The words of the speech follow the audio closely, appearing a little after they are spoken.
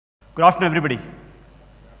Good afternoon, everybody.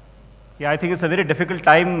 Yeah, I think it's a very difficult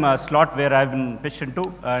time slot where I've been pitched into,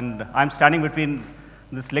 and I'm standing between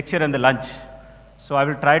this lecture and the lunch. So I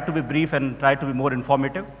will try to be brief and try to be more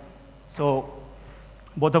informative. So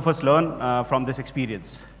both of us learn from this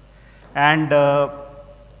experience. And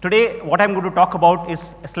today, what I'm going to talk about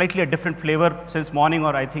is slightly a different flavor since morning,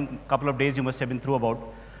 or I think a couple of days you must have been through about.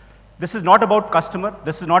 This is not about customer.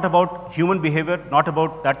 This is not about human behavior, not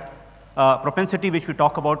about that propensity which we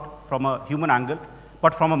talk about from a human angle,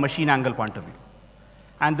 but from a machine angle point of view.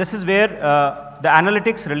 And this is where the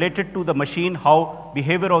analytics related to the machine, how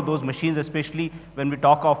behavior of those machines, especially when we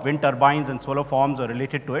talk of wind turbines and solar farms, are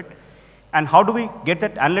related to it. And how do we get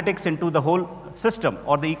that analytics into the whole system,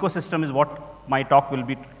 or the ecosystem is what my talk will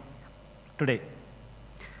be today.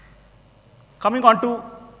 Coming on to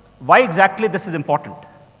why exactly this is important.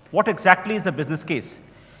 What exactly is the business case?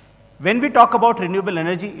 When we talk about renewable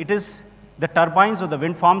energy, it is the turbines or the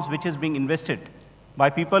wind farms which is being invested by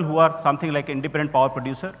people who are something like an independent power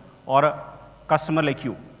producer or a customer like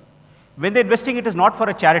you. When they're investing, it is not for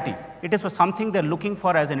a charity. It is for something they're looking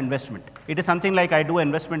for as an investment. It is something like I do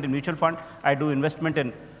investment in mutual fund, I do investment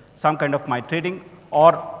in some kind of my trading,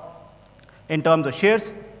 or in terms of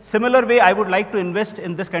shares. Similar way, I would like to invest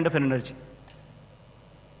in this kind of an energy.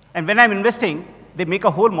 And when I'm investing, they make a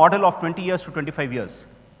whole model of 20 years to 25 years.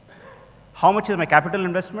 How much is my capital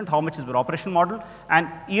investment? How much is my operation model? And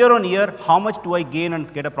year on year, how much do I gain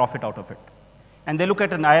and get a profit out of it? And they look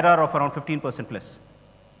at an IRR of around 15% plus.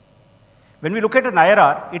 When we look at an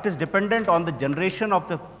IRR, it is dependent on the generation of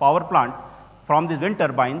the power plant from these wind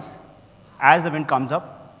turbines as the wind comes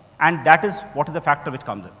up, and that is what is the factor which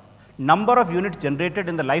comes in. Number of units generated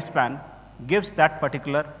in the lifespan gives that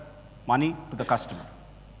particular money to the customer.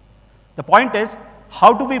 The point is,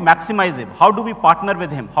 how do we maximize him? How do we partner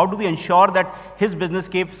with him? How do we ensure that his business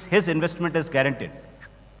case, his investment is guaranteed?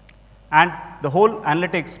 And the whole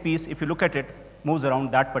analytics piece, if you look at it, moves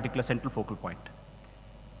around that particular central focal point.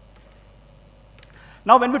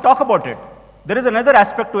 Now, when we talk about it, there is another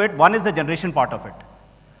aspect to it. One is the generation part of it.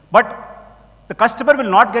 But the customer will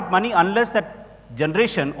not get money unless that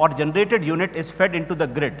generation or generated unit is fed into the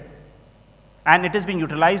grid, and it is being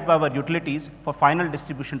utilized by our utilities for final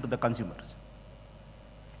distribution to the consumers.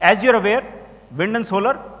 As you're aware, wind and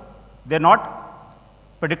solar, they're not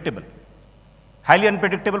predictable. Highly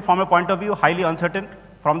unpredictable from a point of view, highly uncertain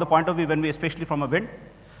from the point of view when we, especially from a wind.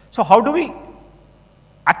 So how do we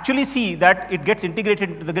actually see that it gets integrated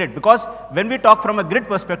into the grid? Because when we talk from a grid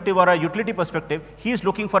perspective or a utility perspective, he is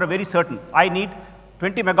looking for a very certain, I need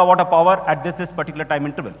 20 megawatt of power at this particular time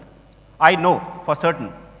interval. I know for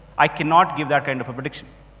certain, I cannot give that kind of a prediction.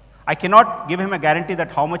 I cannot give him a guarantee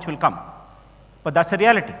that how much will come. But that's a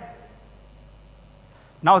reality.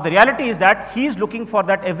 Now, the reality is that he is looking for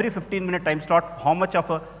that every 15-minute time slot, how much of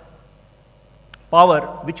a power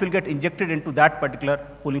which will get injected into that particular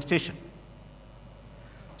pooling station.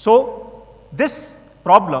 So, this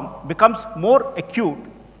problem becomes more acute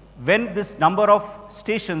when this number of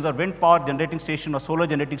stations or wind power generating station or solar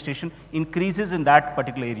generating station increases in that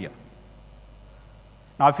particular area.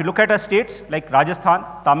 Now, if you look at our states like Rajasthan,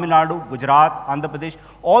 Tamil Nadu, Gujarat, Andhra Pradesh,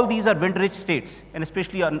 all these are wind-rich states, and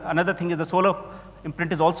especially another thing is the solar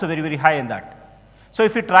imprint is also very, very high in that. So,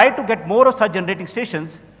 if we try to get more of such generating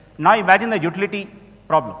stations, now imagine the utility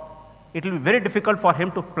problem. It will be very difficult for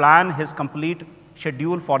him to plan his complete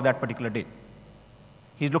schedule for that particular day.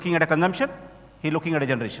 He is looking at a consumption, he is looking at a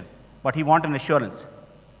generation, but he wants an assurance,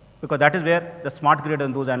 because that is where the smart grid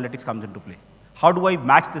and those analytics comes into play. How do I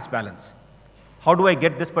match this balance? How do I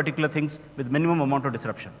get this particular things with minimum amount of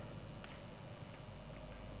disruption?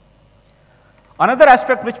 Another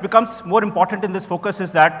aspect which becomes more important in this focus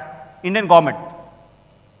is that Indian government,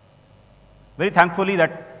 very thankfully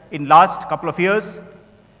that in last couple of years,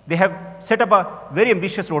 they have set up a very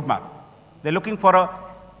ambitious roadmap. They're looking for a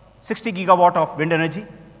 60 gigawatt of wind energy,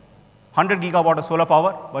 100 gigawatt of solar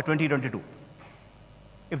power by 2022.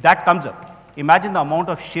 If that comes up, imagine the amount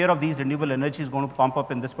of share of these renewable energy is going to pump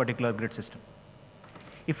up in this particular grid system.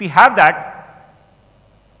 If we have that,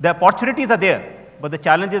 the opportunities are there, but the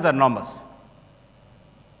challenges are enormous.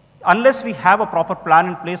 Unless we have a proper plan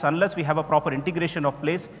in place, unless we have a proper integration of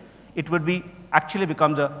place, it would be actually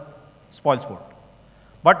becomes a spoil sport.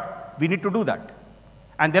 But we need to do that.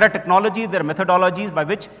 And there are technologies, there are methodologies by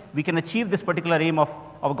which we can achieve this particular aim of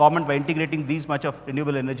our government by integrating these much of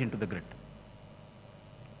renewable energy into the grid.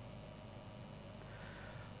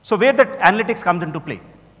 So where that analytics comes into play?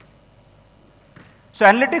 So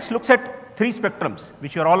analytics looks at three spectrums,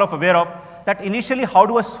 which you are all aware of, that initially how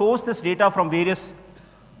do I source this data from various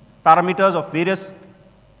parameters of various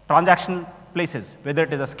transactional places, whether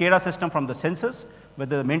it is a SCADA system from the sensors,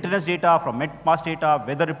 whether the maintenance data from mass data,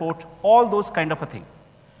 weather reports, all those kind of a thing.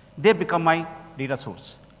 They become my data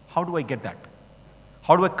source. How do I get that?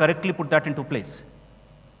 How do I correctly put that into place?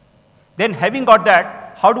 Then having got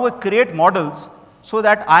that, how do I create models so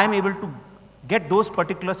that I am able to get those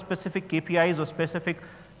particular specific KPIs or specific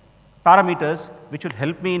parameters which will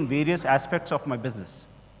help me in various aspects of my business,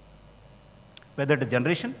 whether it is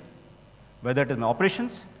generation, whether it is my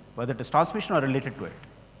operations, whether it is transmission or related to it.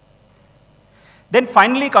 Then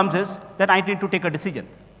finally comes is that I need to take a decision.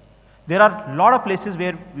 There are a lot of places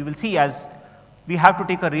where we will see as we have to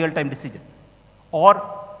take a real-time decision or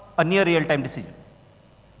a near real-time decision.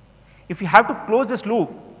 If you have to close this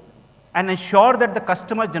loop and ensure that the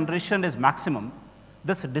customer generation is maximum,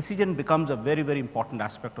 this decision becomes a very, very important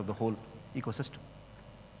aspect of the whole ecosystem.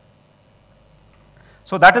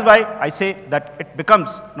 So that is why I say that it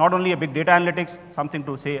becomes not only a big data analytics, something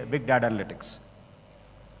to say a big data analytics.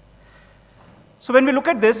 So when we look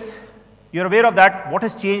at this, you're aware of that. What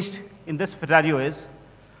has changed in this scenario is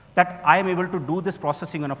that I am able to do this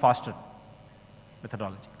processing on a faster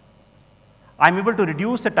methodology. I'm able to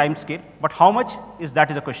reduce the time scale, but how much is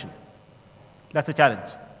that is a question. That's a challenge.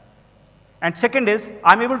 And second is,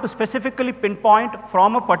 I'm able to specifically pinpoint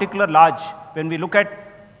from a particular large, when we look at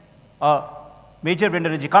a major wind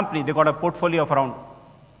energy company, they got a portfolio of around,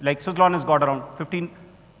 like Suzlon has got around 15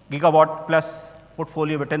 gigawatt plus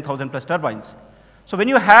portfolio with 10,000 plus turbines. So when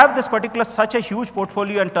you have this particular, such a huge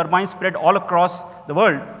portfolio and turbines spread all across the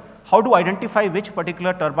world, how to identify which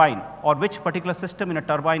particular turbine or which particular system in a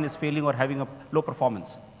turbine is failing or having a low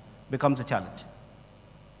performance becomes a challenge.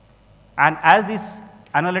 And as these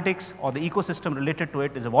analytics or the ecosystem related to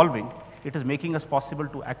it is evolving, it is making us possible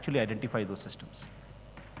to actually identify those systems.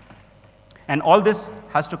 And all this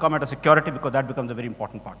has to come at a security because that becomes a very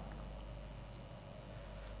important part.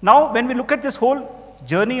 Now, when we look at this whole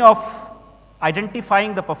journey of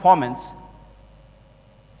identifying the performance,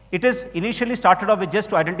 it is initially started off with just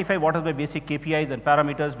to identify what are my basic KPIs and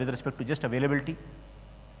parameters with respect to just availability,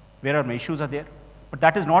 where are my issues are there, but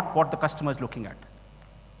that is not what the customer is looking at.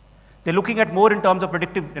 They're looking at more in terms of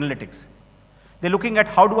predictive analytics. They're looking at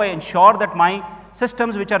how do I ensure that my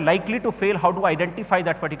systems which are likely to fail, how do I identify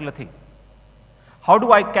that particular thing? How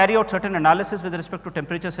do I carry out certain analysis with respect to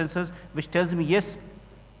temperature sensors which tells me, yes,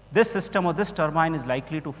 this system or this turbine is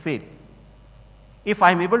likely to fail. If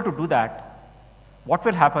I'm able to do that, what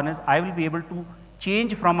will happen is I will be able to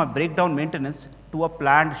change from a breakdown maintenance to a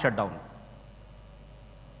planned shutdown.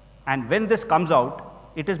 And when this comes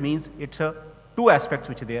out, it means it's two aspects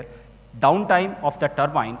which are there. Downtime of that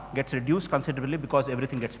turbine gets reduced considerably because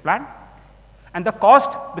everything gets planned. And the cost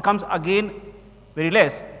becomes again very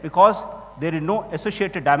less because there is no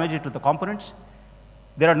associated damage to the components.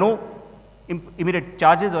 There are no immediate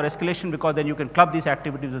charges or escalation because then you can club these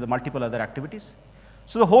activities with the multiple other activities.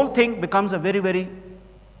 So the whole thing becomes a very, very,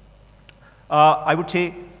 I would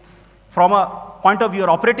say, from a point of view of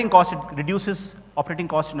operating cost, it reduces operating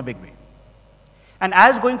cost in a big way. And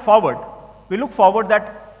as going forward, we look forward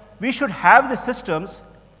that we should have the systems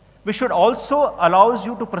which should also allows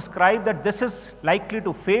you to prescribe that this is likely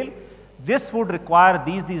to fail, this would require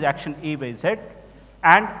these action A by Z,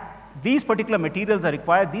 and these particular materials are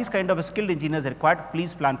required, these kind of skilled engineers are required,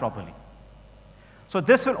 please plan properly. So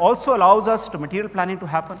this will also allows us to material planning to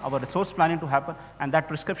happen, our resource planning to happen, and that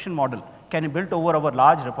prescription model can be built over our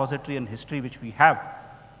large repository and history which we have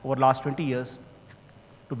over the last 20 years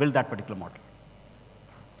to build that particular model.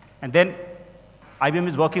 And then IBM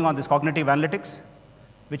is working on this cognitive analytics,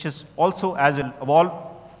 which is also, as it evolve,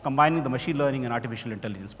 combining the machine learning and artificial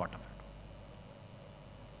intelligence part of it.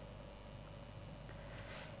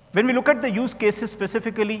 When we look at the use cases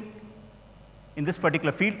specifically in this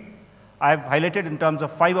particular field, I have highlighted in terms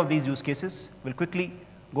of 5 of these use cases. We'll quickly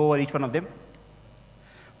go over each one of them.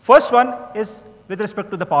 First one is with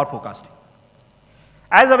respect to the power forecasting.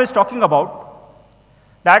 As I was talking about,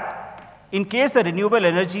 that in case the renewable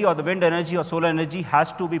energy or the wind energy or solar energy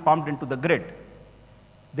has to be pumped into the grid,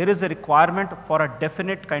 there is a requirement for a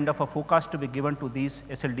definite kind of a forecast to be given to these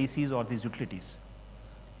SLDCs or these utilities.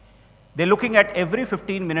 They're looking at every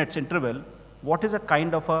 15 minutes interval, what is a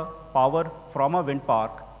kind of a power from a wind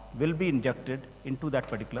park will be injected into that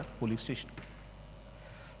particular cooling station.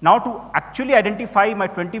 Now to actually identify my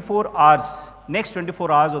 24 hours, next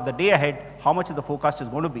 24 hours or the day ahead, how much of the forecast is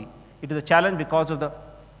going to be, it is a challenge because of the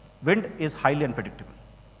wind is highly unpredictable.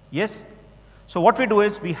 Yes? So what we do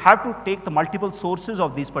is we have to take the multiple sources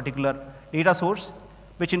of these particular data source,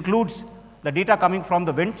 which includes the data coming from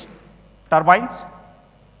the wind turbines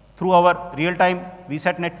through our real-time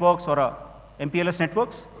VSAT networks or MPLS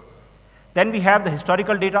networks. Then we have the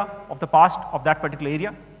historical data of the past of that particular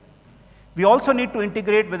area. We also need to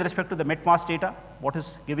integrate with respect to the met mass data, what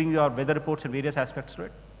is giving you our weather reports and various aspects to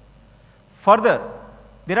it. Further,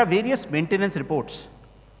 there are various maintenance reports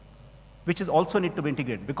which is also need to be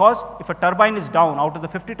integrated, because if a turbine is down, out of the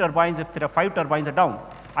 50 turbines, if there are 5 turbines are down,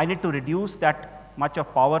 I need to reduce that much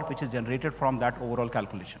of power which is generated from that overall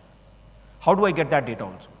calculation. How do I get that data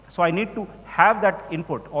also? So I need to have that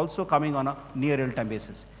input also coming on a near real-time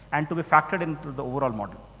basis and to be factored into the overall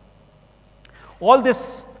model. All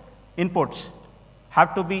these inputs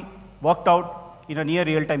have to be worked out in a near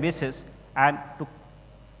real-time basis and to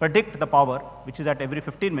predict the power, which is at every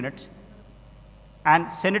 15 minutes,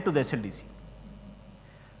 and send it to the SLDC.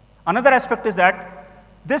 Another aspect is that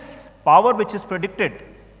this power which is predicted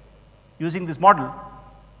using this model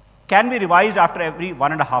can be revised after every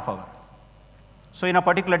 1.5 hours. So in a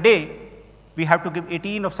particular day, we have to give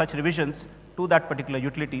 18 of such revisions to that particular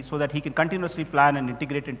utility so that he can continuously plan and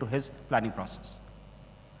integrate into his planning process.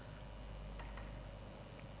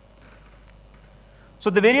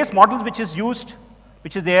 So the various models which is used,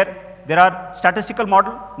 which is there are statistical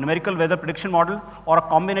model, numerical weather prediction model, or a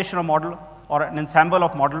combination of model, or an ensemble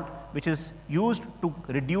of model, which is used to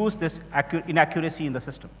reduce this inaccuracy in the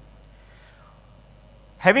system.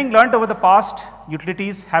 Having learned over the past,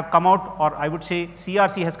 utilities have come out, or I would say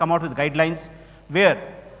CRC has come out with guidelines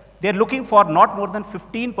where they are looking for not more than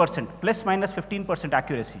 15%, plus minus 15%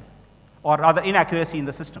 accuracy, or rather inaccuracy in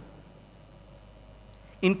the system.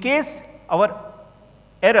 In case our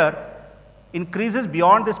error increases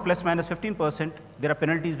beyond this plus minus 15%, there are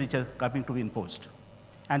penalties which are going to be imposed.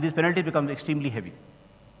 And these penalties become extremely heavy.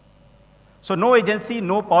 So no agency,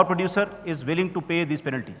 no power producer is willing to pay these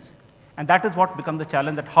penalties. And that is what becomes the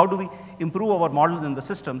challenge, that how do we improve our models in the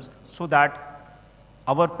systems so that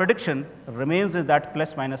our prediction remains in that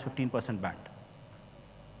plus minus 15% band.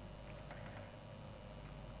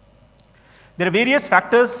 There are various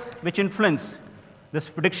factors which influence this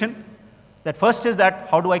prediction. That first is that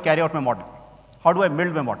how do I carry out my model? How do I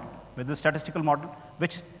build my model? With the statistical model,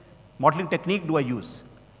 which modeling technique do I use?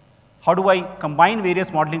 How do I combine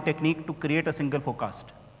various modeling technique to create a single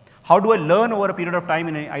forecast? How do I learn over a period of time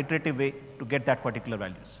in an iterative way to get that particular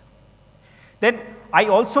values? Then I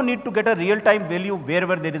also need to get a real-time value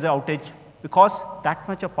wherever there is an outage, because that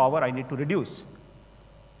much of power I need to reduce.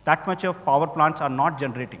 That much of power plants are not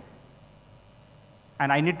generating.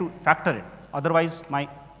 And I need to factor it. Otherwise, my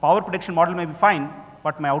power prediction model may be fine,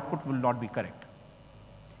 but my output will not be correct.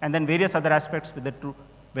 And then various other aspects with it to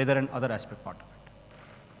weather and other aspect part of it.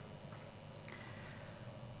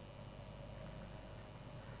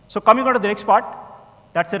 So coming on to the next part,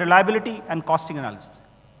 that's the reliability and costing analysis.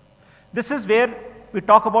 This is where we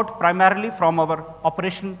talk about primarily from our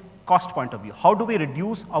operation cost point of view. How do we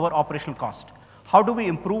reduce our operational cost? How do we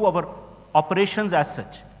improve our operations as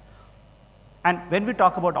such? And when we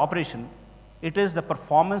talk about operation, it is the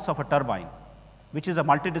performance of a turbine, which is a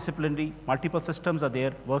multidisciplinary, multiple systems are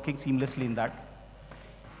there working seamlessly in that.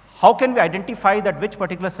 How can we identify that which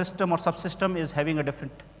particular system or subsystem is having a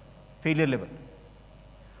different failure level?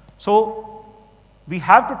 So we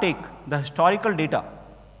have to take the historical data,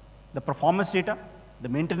 the performance data, the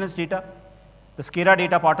maintenance data, the SCADA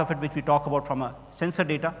data part of it, which we talk about from a sensor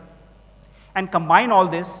data, and combine all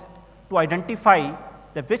this to identify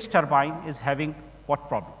that which turbine is having what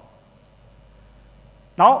problem.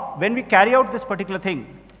 Now, when we carry out this particular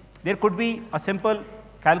thing, there could be a simple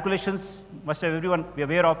calculations, must have everyone be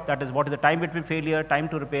aware of, that is what is the time between failure, time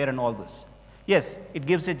to repair, and all this. Yes, it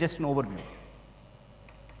gives it just an overview.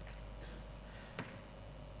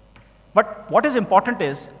 But what is important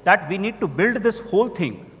is that we need to build this whole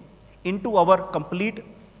thing into our complete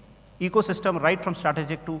ecosystem right from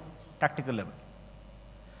strategic to tactical level.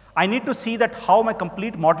 I need to see that how my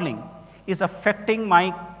complete modeling is affecting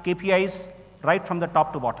my KPIs right from the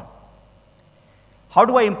top to bottom. How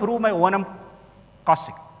do I improve my O&M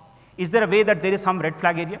costing? Is there a way that there is some red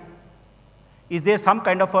flag area? Is there some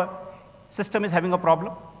kind of a system is having a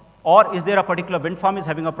problem? Or is there a particular wind farm is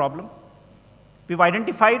having a problem? We've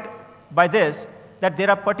identified by this that there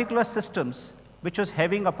are particular systems which was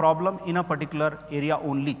having a problem in a particular area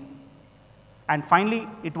only. And finally,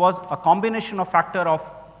 it was a combination of factor of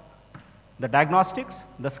the diagnostics,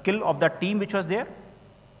 the skill of the team which was there,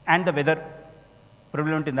 and the weather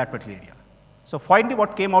prevalent in that particular area. So finally,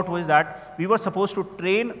 what came out was that we were supposed to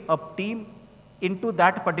train a team into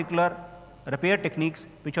that particular repair techniques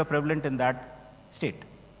which are prevalent in that state.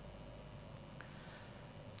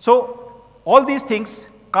 So all these things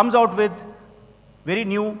comes out with very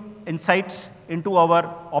new insights into our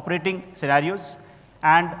operating scenarios,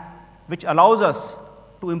 and which allows us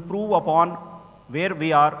to improve upon where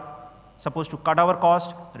we are supposed to cut our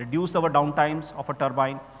cost, reduce our downtimes of a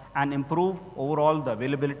turbine, and improve overall the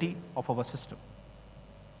availability of our system.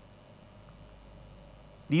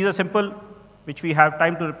 These are simple, which we have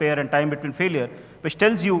time to repair and time between failure, which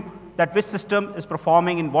tells you that which system is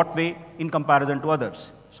performing in what way in comparison to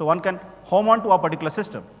others. So one can home on to a particular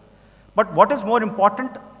system. But what is more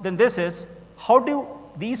important than this is, how do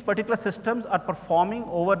these particular systems are performing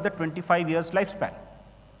over the 25 years lifespan?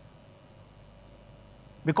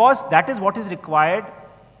 Because that is what is required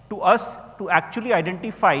to us to actually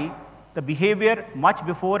identify the behavior much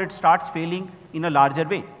before it starts failing in a larger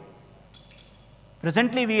way.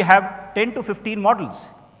 Presently, we have 10 to 15 models,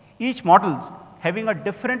 each model having a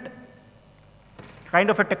different kind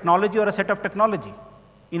of a technology or a set of technology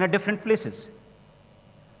in a different places.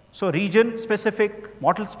 So region specific,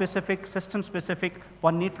 model specific, system specific,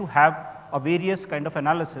 one need to have a various kind of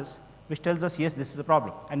analysis which tells us, yes, this is a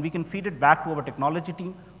problem. And we can feed it back to our technology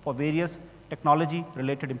team for various technology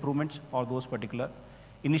related improvements or those particular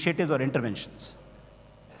initiatives or interventions.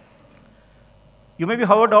 You may be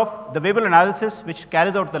heard of the Renewable analysis, which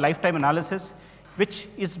carries out the lifetime analysis, which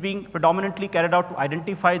is being predominantly carried out to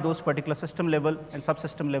identify those particular system level and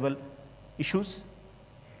subsystem level issues,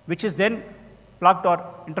 which is then plugged or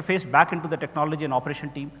interfaced back into the technology and operation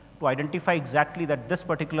team to identify exactly that this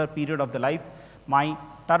particular period of the life, my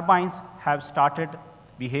turbines have started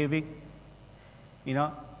behaving in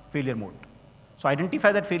a failure mode. So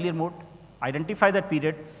identify that failure mode, identify that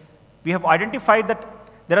period. We have identified that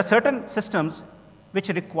there are certain systems which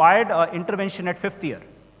required intervention at 5th year.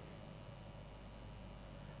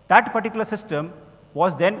 That particular system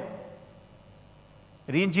was then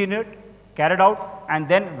re-engineered, carried out, and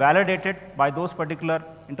then validated by those particular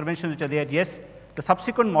interventions which are there. Yes, the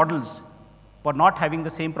subsequent models were not having the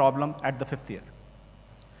same problem at the 5th year.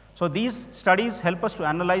 So these studies help us to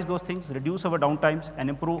analyze those things, reduce our downtimes, and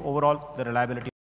improve overall the reliability.